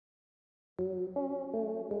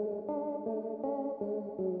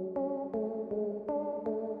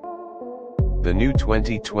The new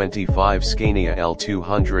 2025 Scania L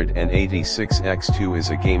 286X2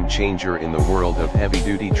 is a game-changer in the world of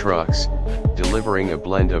heavy-duty trucks, delivering a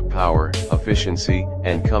blend of power, efficiency,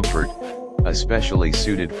 and comfort, especially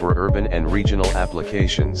suited for urban and regional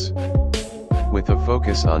applications. With a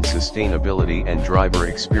focus on sustainability and driver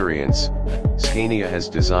experience, Scania has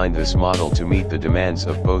designed this model to meet the demands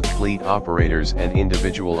of both fleet operators and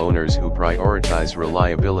individual owners who prioritize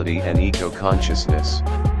reliability and eco-consciousness.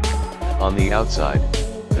 On the outside,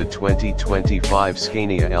 the 2025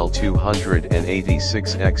 Scania L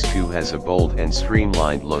 286X2 has a bold and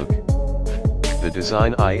streamlined look. The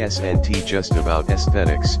design isn't just about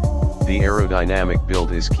aesthetics. The aerodynamic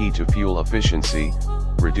build is key to fuel efficiency,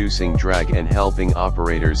 reducing drag and helping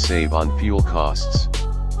operators save on fuel costs.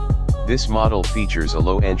 This model features a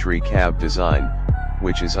low-entry cab design,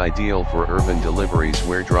 which is ideal for urban deliveries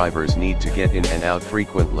where drivers need to get in and out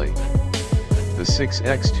frequently. The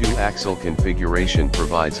 6x2 axle configuration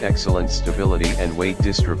provides excellent stability and weight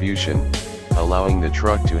distribution, allowing the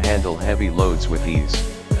truck to handle heavy loads with ease.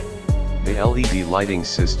 The LED lighting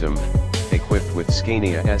system, equipped with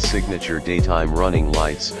Scania's signature daytime running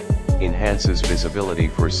lights, enhances visibility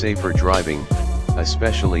for safer driving,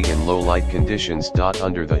 especially in low light conditions.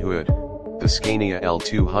 Under the hood, the Scania L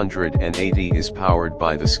 280 is powered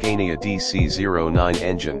by the Scania DC09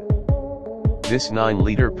 engine. This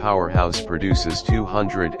 9-liter powerhouse produces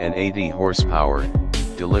 280 horsepower,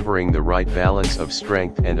 delivering the right balance of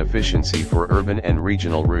strength and efficiency for urban and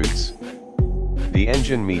regional routes. The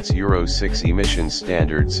engine meets Euro 6 emission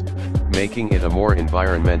standards, making it a more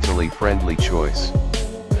environmentally friendly choice.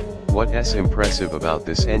 What's impressive about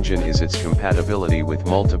this engine is its compatibility with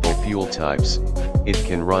multiple fuel types. It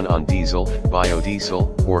can run on diesel,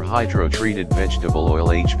 biodiesel, or hydro-treated vegetable oil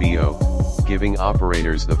 (HVO), giving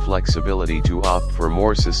operators the flexibility to opt for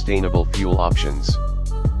more sustainable fuel options.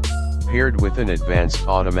 Paired with an advanced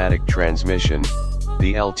automatic transmission,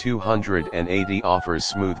 the L 280 offers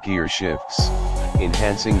smooth gear shifts,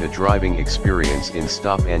 enhancing the driving experience in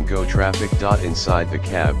stop-and-go traffic. Inside the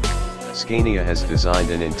cab, Scania has designed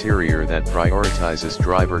an interior that prioritizes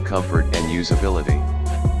driver comfort and usability.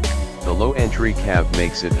 The low-entry cab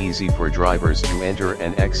makes it easy for drivers to enter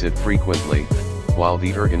and exit frequently, while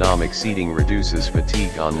the ergonomic seating reduces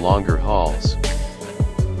fatigue on longer hauls.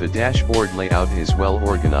 The dashboard layout is well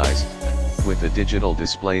organized, with a digital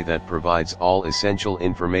display that provides all essential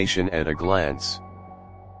information at a glance.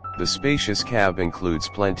 The spacious cab includes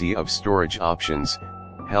plenty of storage options,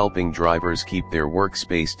 helping drivers keep their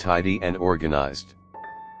workspace tidy and organized.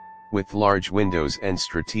 With large windows and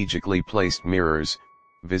strategically placed mirrors,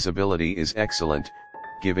 visibility is excellent,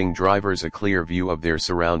 giving drivers a clear view of their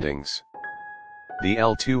surroundings. The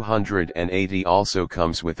L 280 also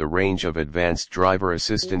comes with a range of advanced driver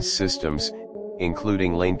assistance systems,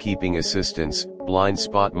 including lane keeping assistance, blind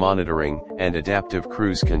spot monitoring, and adaptive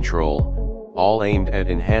cruise control, all aimed at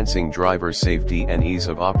enhancing driver safety and ease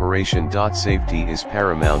of operation. Safety is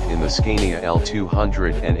paramount in the Scania L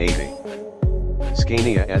 280.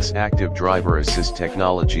 Scania's active driver assist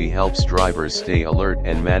technology helps drivers stay alert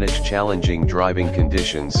and manage challenging driving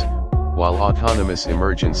conditions, while autonomous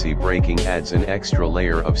emergency braking adds an extra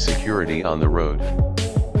layer of security on the road.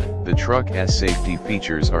 The truck's safety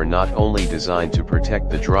features are not only designed to protect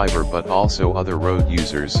the driver but also other road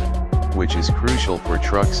users, which is crucial for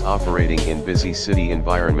trucks operating in busy city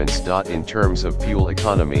environments. In terms of fuel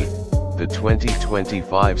economy, the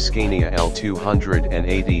 2025 Scania L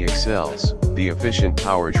 280 excels. The efficient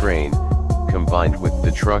powertrain, combined with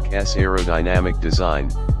the truck's aerodynamic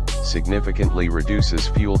design, significantly reduces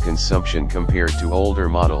fuel consumption compared to older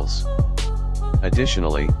models.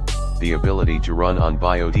 Additionally, the ability to run on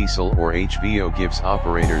biodiesel or HVO gives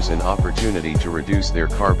operators an opportunity to reduce their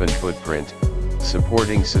carbon footprint,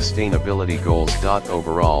 supporting sustainability goals.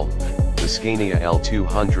 Overall, the Scania L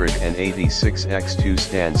 286X2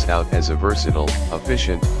 stands out as a versatile,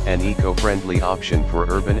 efficient, and eco-friendly option for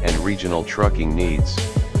urban and regional trucking needs.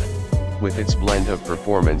 With its blend of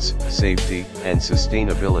performance, safety, and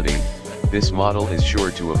sustainability, this model is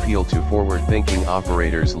sure to appeal to forward-thinking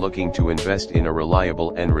operators looking to invest in a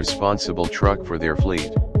reliable and responsible truck for their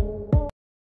fleet.